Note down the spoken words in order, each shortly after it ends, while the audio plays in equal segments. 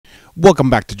Welcome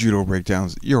back to Judo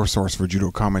Breakdowns, your source for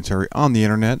judo commentary on the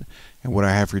internet. And what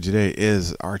I have for you today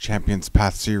is our Champions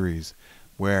Path series,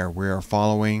 where we are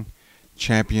following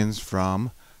champions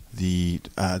from the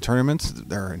tournaments,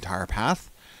 their entire path.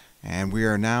 And we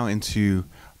are now into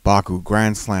Baku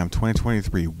Grand Slam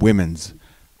 2023 Women's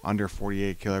Under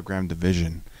 48 Kilogram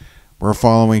Division. We're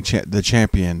following the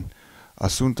champion,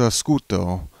 Assunta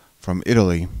Scutto from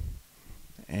Italy,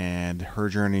 and her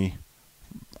journey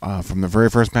from the very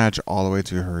first match all the way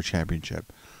to her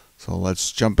championship. So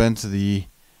let's jump into the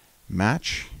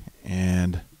match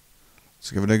and let's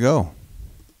give it a go.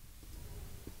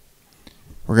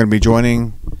 We're going to be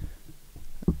joining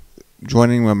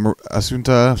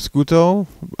Assunta Scutto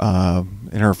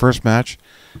in her first match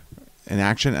in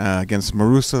action against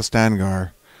Marusa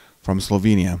Stangar from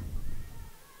Slovenia.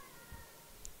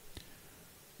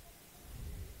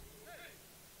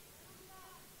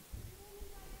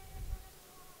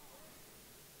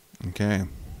 Okay.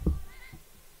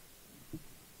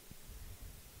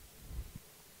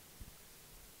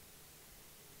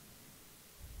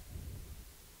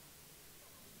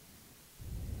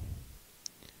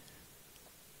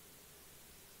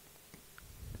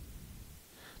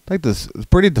 Like this, it's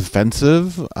pretty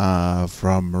defensive from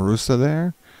Marusa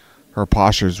there. Her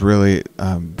posture is really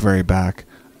very back.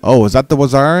 Oh, is that the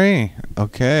Wazari?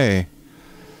 Okay.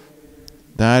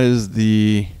 That is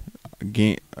the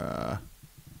game.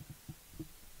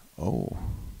 Oh.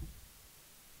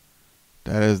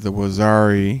 That is the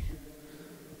Wazari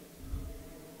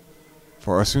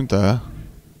for Assunta.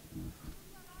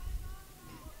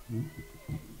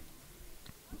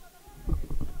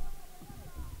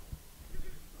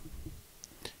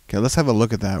 Okay, let's have a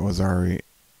look at that Wazari.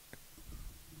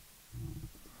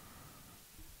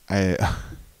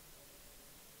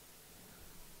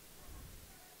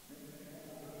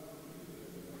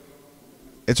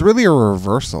 It's really a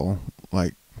reversal,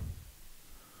 like.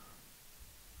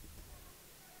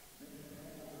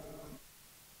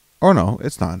 Oh no,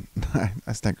 it's not.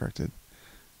 I stand corrected.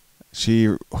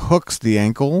 She hooks the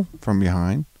ankle from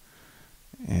behind,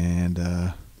 and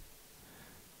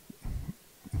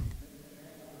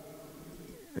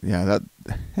yeah,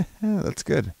 that's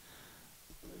good.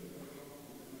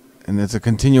 And it's a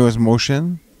continuous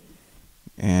motion,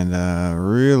 and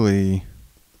really,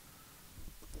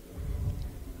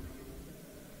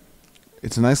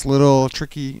 it's a nice little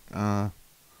tricky throw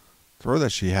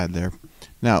that she had there.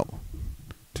 Now,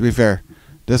 to be fair,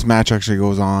 this match actually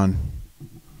goes on,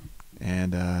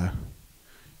 and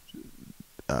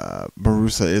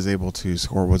Marusa is able to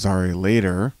score Wazari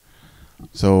later,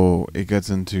 so it gets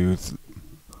into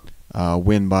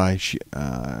win by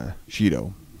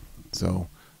Judo. So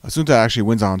Assunta actually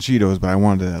wins on Judo's, but I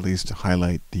wanted to at least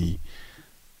highlight the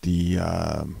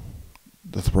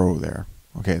throw there.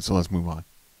 Okay, so let's move on.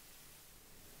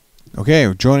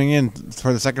 Okay, joining in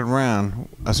for the second round,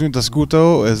 Assunta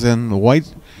Scutto is in the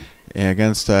white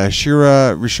against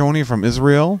Shira Rishony from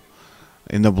Israel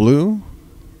in the blue.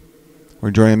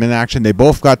 We're joining them in action. They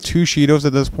both got 2 Shidos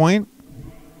at this point.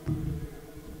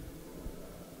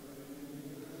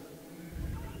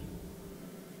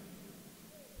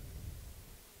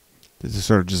 This is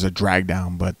sort of just a drag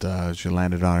down, but she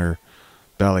landed on her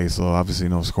belly, so obviously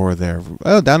no score there.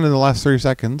 Well, down in the last 30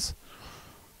 seconds.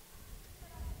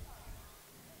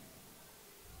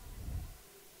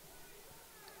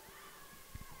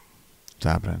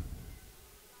 What's happening?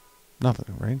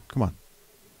 Nothing, right? Come on.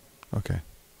 Okay.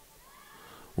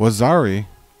 Wazari.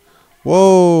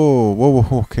 Whoa.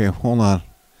 Whoa. Okay, hold on.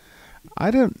 I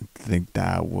didn't think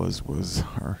that was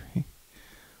Wazari.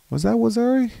 Was that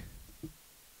Wazari?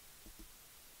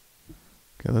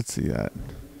 Okay, let's see that.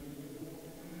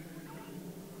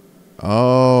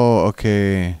 Oh,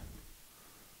 okay.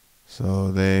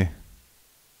 So they...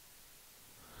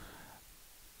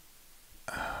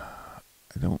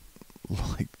 I don't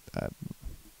like that.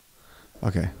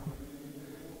 Okay.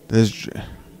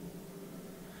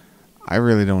 I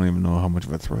really don't even know how much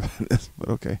of a throw that is, but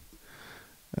okay.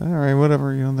 Alright,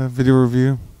 whatever. You know, the video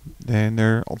review and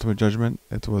their ultimate judgment.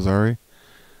 It's Wazari.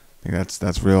 I think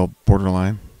that's real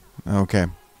borderline. Okay.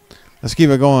 Let's keep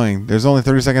it going. There's only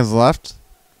 30 seconds left.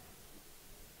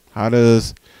 How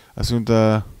does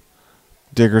Assunta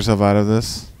dig herself out of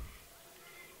this?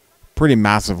 Pretty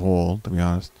massive hole, to be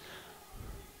honest.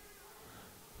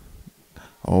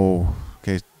 Oh,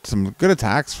 okay. Some good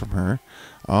attacks from her.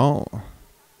 Oh,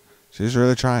 she's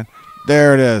really trying.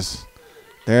 There it is.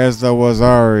 There's the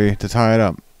Wazari to tie it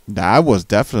up. That was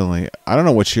definitely... I don't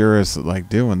know what Shira is like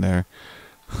doing there.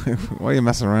 Why are you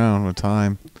messing around with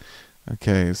time?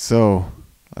 Okay, so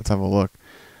let's have a look.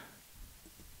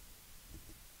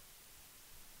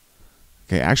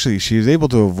 Okay, actually, she was able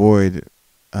to avoid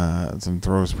some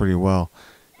throws pretty well.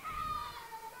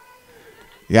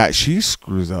 Yeah, she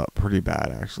screws up pretty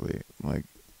bad, actually. Like,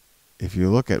 if you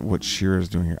look at what Shira's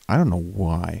doing here, I don't know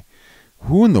why.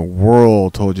 Who in the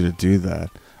world told you to do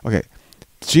that? Okay,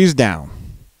 she's down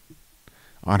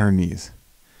on her knees.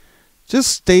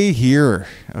 Just stay here,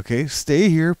 okay? Stay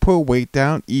here, put weight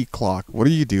down, eat clock. What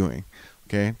are you doing?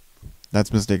 Okay?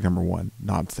 That's mistake number one,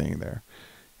 not staying there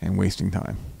and wasting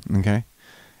time, okay?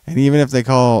 And even if they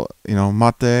call,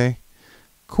 mate,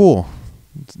 cool.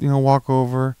 Walk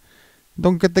over.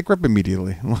 Don't get the grip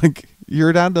immediately. Like,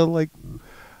 you're down to,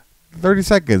 30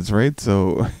 seconds, right?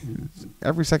 So,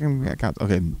 every second counts.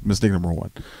 Okay, mistake number one.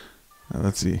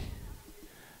 Let's see.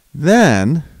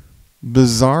 Then,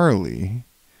 bizarrely,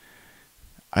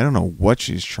 I don't know what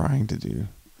she's trying to do.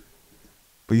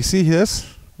 But you see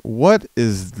this? What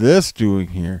is this doing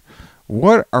here?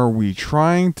 What are we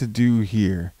trying to do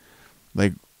here?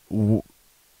 Like,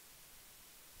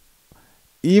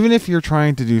 even if you're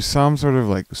trying to do some sort of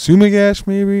sumigash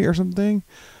maybe or something,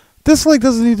 this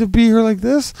doesn't need to be here like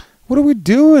this. What are we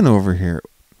doing over here?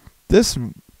 This,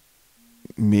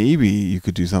 maybe you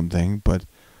could do something, but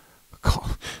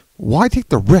why take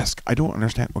the risk? I don't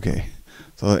understand. Okay,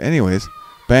 so anyways,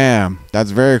 bam.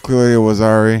 That's very clearly a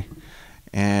Wazari,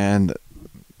 and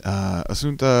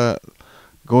Assunta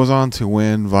goes on to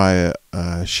win via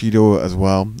Judo as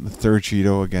well, the third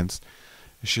Judo against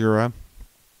Shira,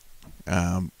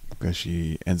 because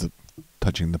she ends up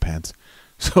touching the pants.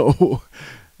 So,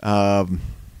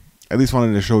 at least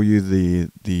wanted to show you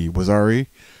the Wazari,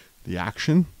 the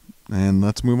action, and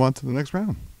let's move on to the next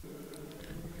round.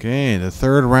 Okay, the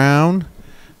third round.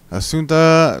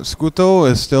 Assunta Scutto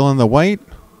is still in the white,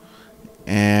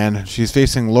 and she's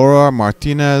facing Laura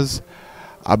Martinez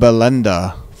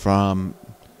Abelenda from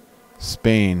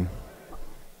Spain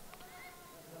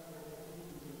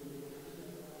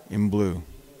in blue.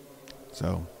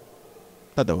 So,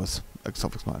 thought that was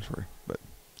self-explanatory, but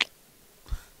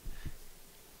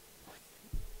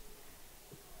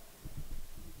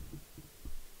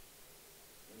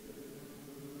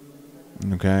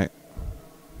okay.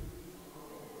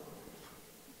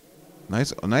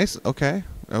 Nice, nice. Okay,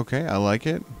 okay. I like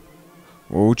it.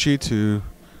 Uchi to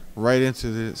right into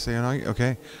the Sayonagi.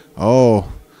 Okay.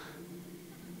 Oh,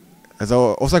 as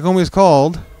Osakomi is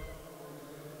called.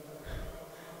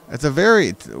 It's a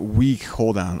very weak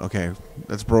hold down. Okay,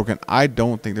 that's broken. I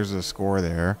don't think there's a score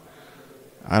there.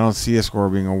 I don't see a score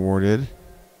being awarded.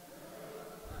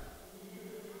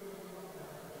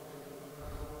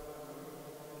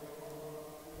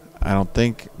 I don't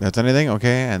think that's anything.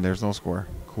 Okay, and there's no score.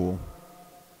 Cool.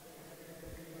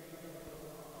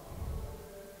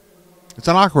 It's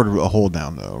an awkward hold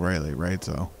down though, right? Right.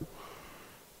 So,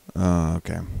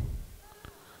 okay.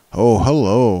 Oh,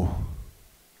 hello.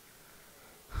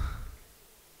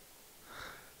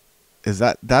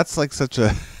 That's like such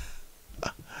a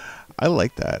I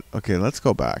like that. Okay, let's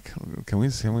go back. Can we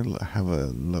have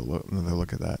another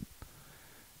look at that?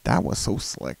 That was so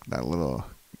slick. That little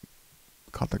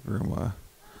Kataguruma.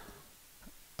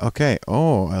 Okay.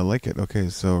 Oh, I like it. Okay,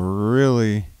 so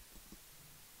really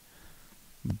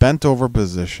bent over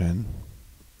position.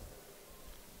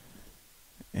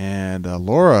 And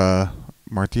Laura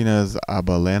Martinez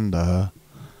Abelenda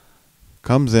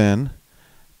comes in.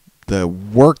 The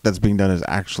work that's being done is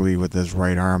actually with this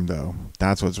right arm, though.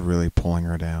 That's what's really pulling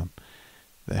her down.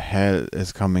 The head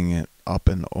is coming in up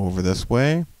and over this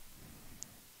way.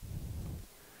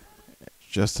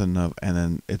 Just enough. And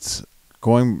then it's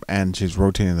going, and she's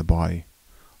rotating the body.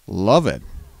 Love it.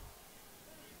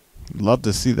 Love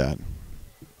to see that.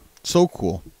 So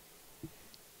cool.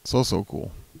 So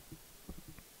cool.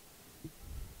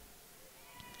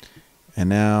 And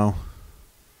now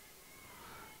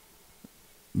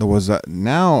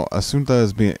now Assunta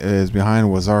is behind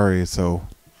Wazari, so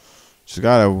she's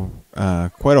got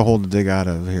quite a hole to dig out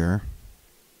of here.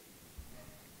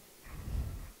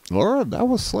 Laura, that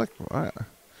was slick. I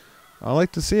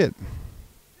like to see it,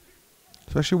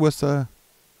 especially with a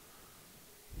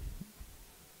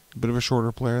bit of a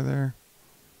shorter player there.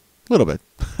 A little bit.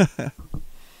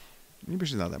 Maybe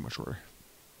she's not that much shorter.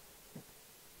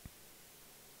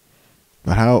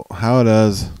 But how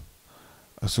does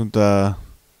Assunta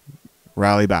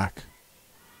rally back?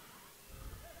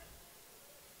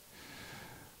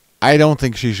 I don't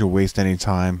think she should waste any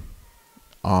time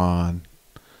on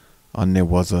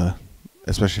Newaza,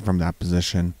 especially from that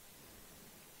position.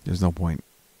 There's no point,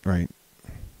 right?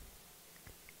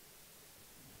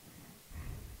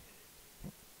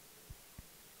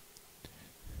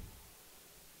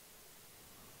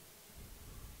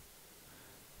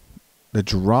 The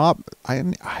drop,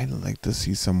 I'd like to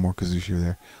see some more Kazushi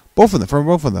there. Both of them, for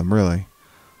both of them, really.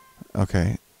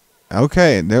 Okay.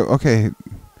 Okay, okay.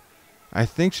 I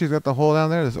think she's got the hole down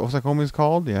there. This Osakomi's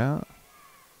called, yeah.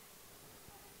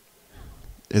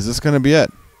 Is this going to be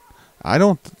it? I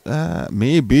don't,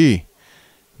 maybe.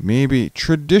 Maybe.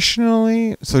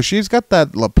 Traditionally, so she's got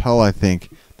that lapel, I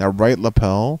think. That right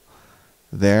lapel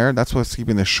there. That's what's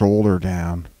keeping the shoulder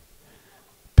down.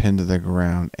 Pinned to the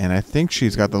ground. And I think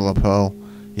she's got the lapel.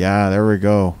 Yeah, there we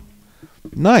go.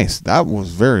 Nice. That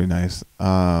was very nice.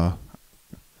 Let's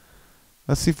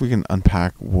see if we can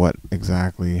unpack what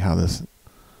exactly, how this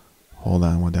hold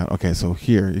on went down. Okay, so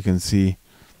here you can see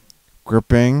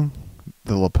gripping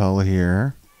the lapel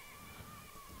here.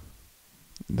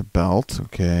 The belt,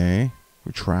 okay.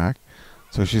 Retract.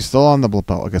 So she's still on the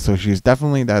lapel. Okay, so she's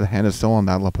definitely, that hand is still on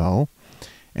that lapel.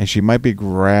 And she might be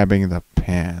grabbing the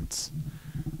pants,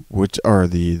 which are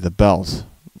the belt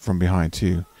from behind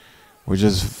too, which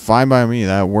is fine by me.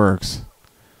 That works.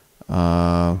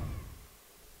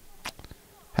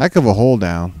 Heck of a hold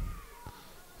down.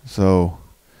 So,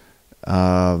 if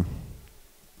I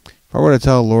were to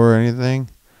tell Laura anything,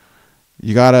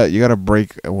 you gotta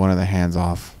break one of the hands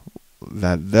off.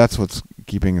 That's what's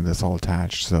keeping this all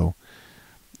attached. So,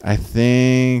 I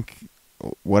think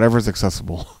whatever's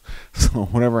accessible. So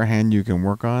whatever hand you can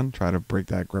work on, try to break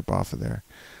that grip off of there.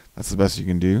 That's the best you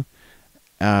can do.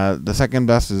 The second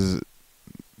best is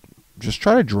just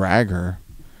try to drag her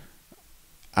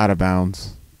out of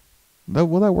bounds.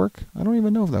 Will that work? I don't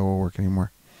even know if that will work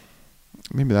anymore.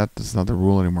 Maybe that's not the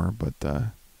rule anymore, but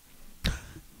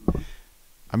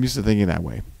I'm used to thinking that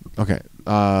way. Okay.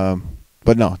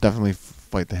 But no, definitely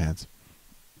fight the hands.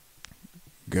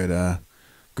 Good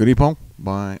ippon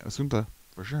by Assunta,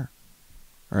 for sure.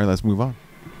 All right, let's move on.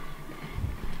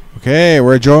 Okay,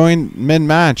 we're joined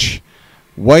mid-match.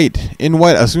 In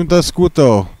white, Assunta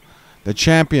Scutto, the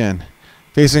champion,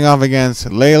 facing off against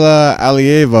Leyla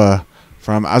Aliyeva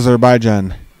from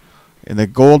Azerbaijan in the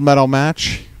gold medal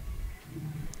match.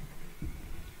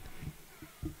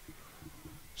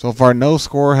 So far, no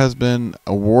score has been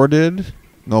awarded,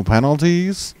 no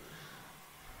penalties.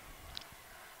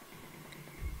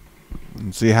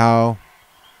 And see how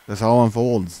this all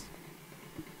unfolds.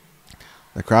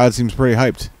 The crowd seems pretty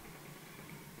hyped.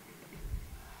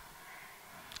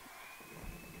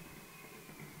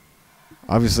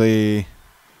 Obviously,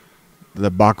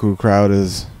 the Baku crowd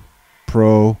is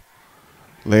pro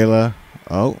Leyla.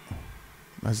 Oh,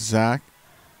 that's Zach.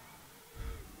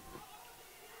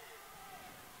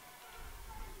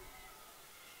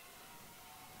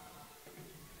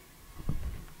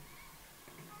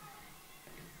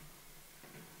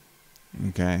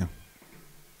 Okay.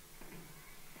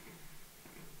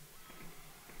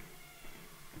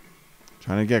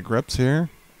 Trying to get grips here.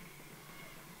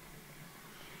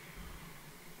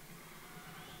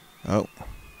 Oh.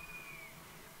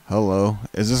 Hello.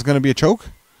 Is this going to be a choke?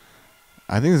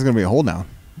 I think this is going to be a hold down.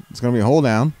 It's going to be a hold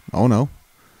down. Oh, no.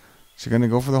 Is she going to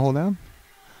go for the hold down?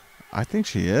 I think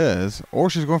she is. Or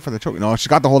she's going for the choke. No, she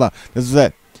got the hold down. This is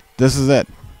it. This is it.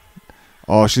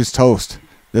 Oh, she's toast.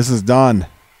 This is done.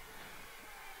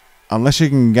 Unless she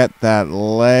can get that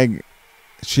leg.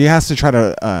 She has to try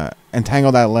to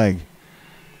entangle that leg.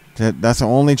 That's the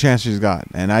only chance she's got.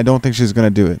 And I don't think she's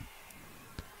going to do it.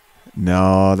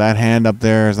 No, that hand up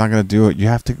there is not going to do it. You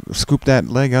have to scoop that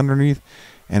leg underneath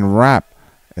and wrap.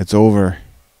 It's over.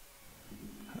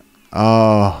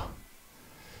 Oh.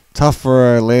 Tough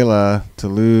for Leyla to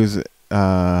lose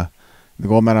the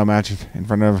gold medal match in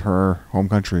front of her home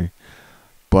country.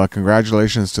 But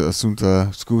congratulations to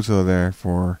Assunta Scutto there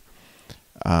for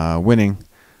winning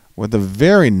with a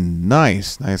very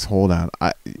nice hold out.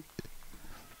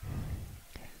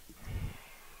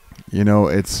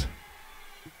 It's.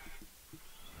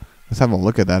 Let's have a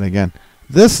look at that again.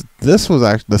 This was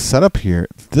actually the setup here.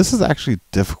 This is actually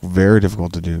very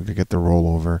difficult to do, to get the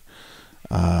rollover.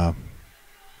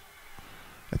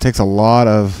 It takes a lot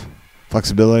of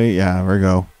flexibility. Yeah, there we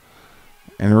go.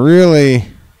 And really,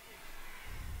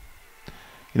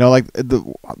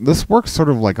 this works sort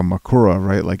of like a Makura,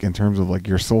 right? Like in terms of like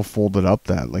you're so folded up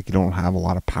that like you don't have a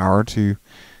lot of power to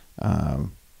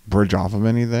bridge off of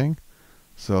anything.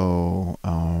 So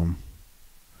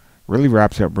really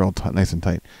wraps you up real nice and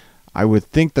tight. I would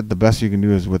think that the best you can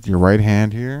do is with your right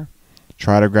hand here,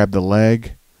 try to grab the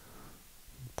leg,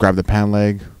 grab the pan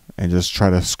leg, and just try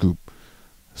to scoop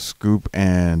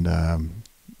and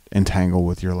entangle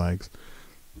with your legs.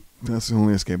 That's the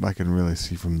only escape I can really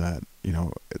see from that.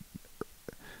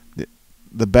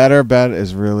 The better bet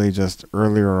is really just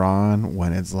earlier on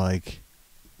when it's like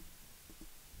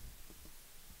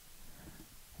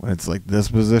when it's like this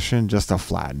position, just a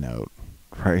flatten out,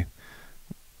 right?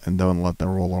 And don't let the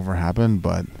rollover happen.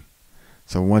 But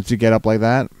so once you get up like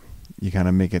that, you kind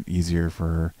of make it easier for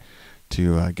her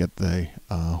to get the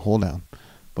hold down.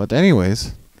 But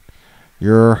anyways,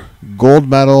 your gold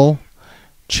medal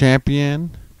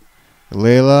champion,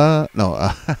 Leyla, no,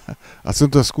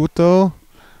 Assunta Scutto,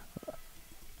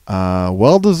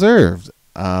 well deserved.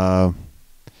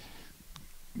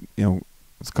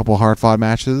 It's a couple hard fought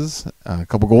matches, a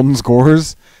couple golden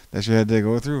scores that she had to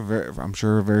go through. I'm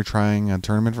sure a very trying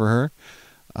tournament for her.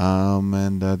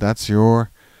 And that's your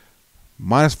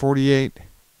 -48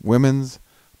 women's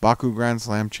Baku Grand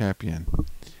Slam champion.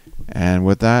 And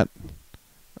with that,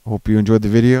 hope you enjoyed the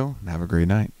video and have a great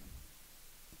night.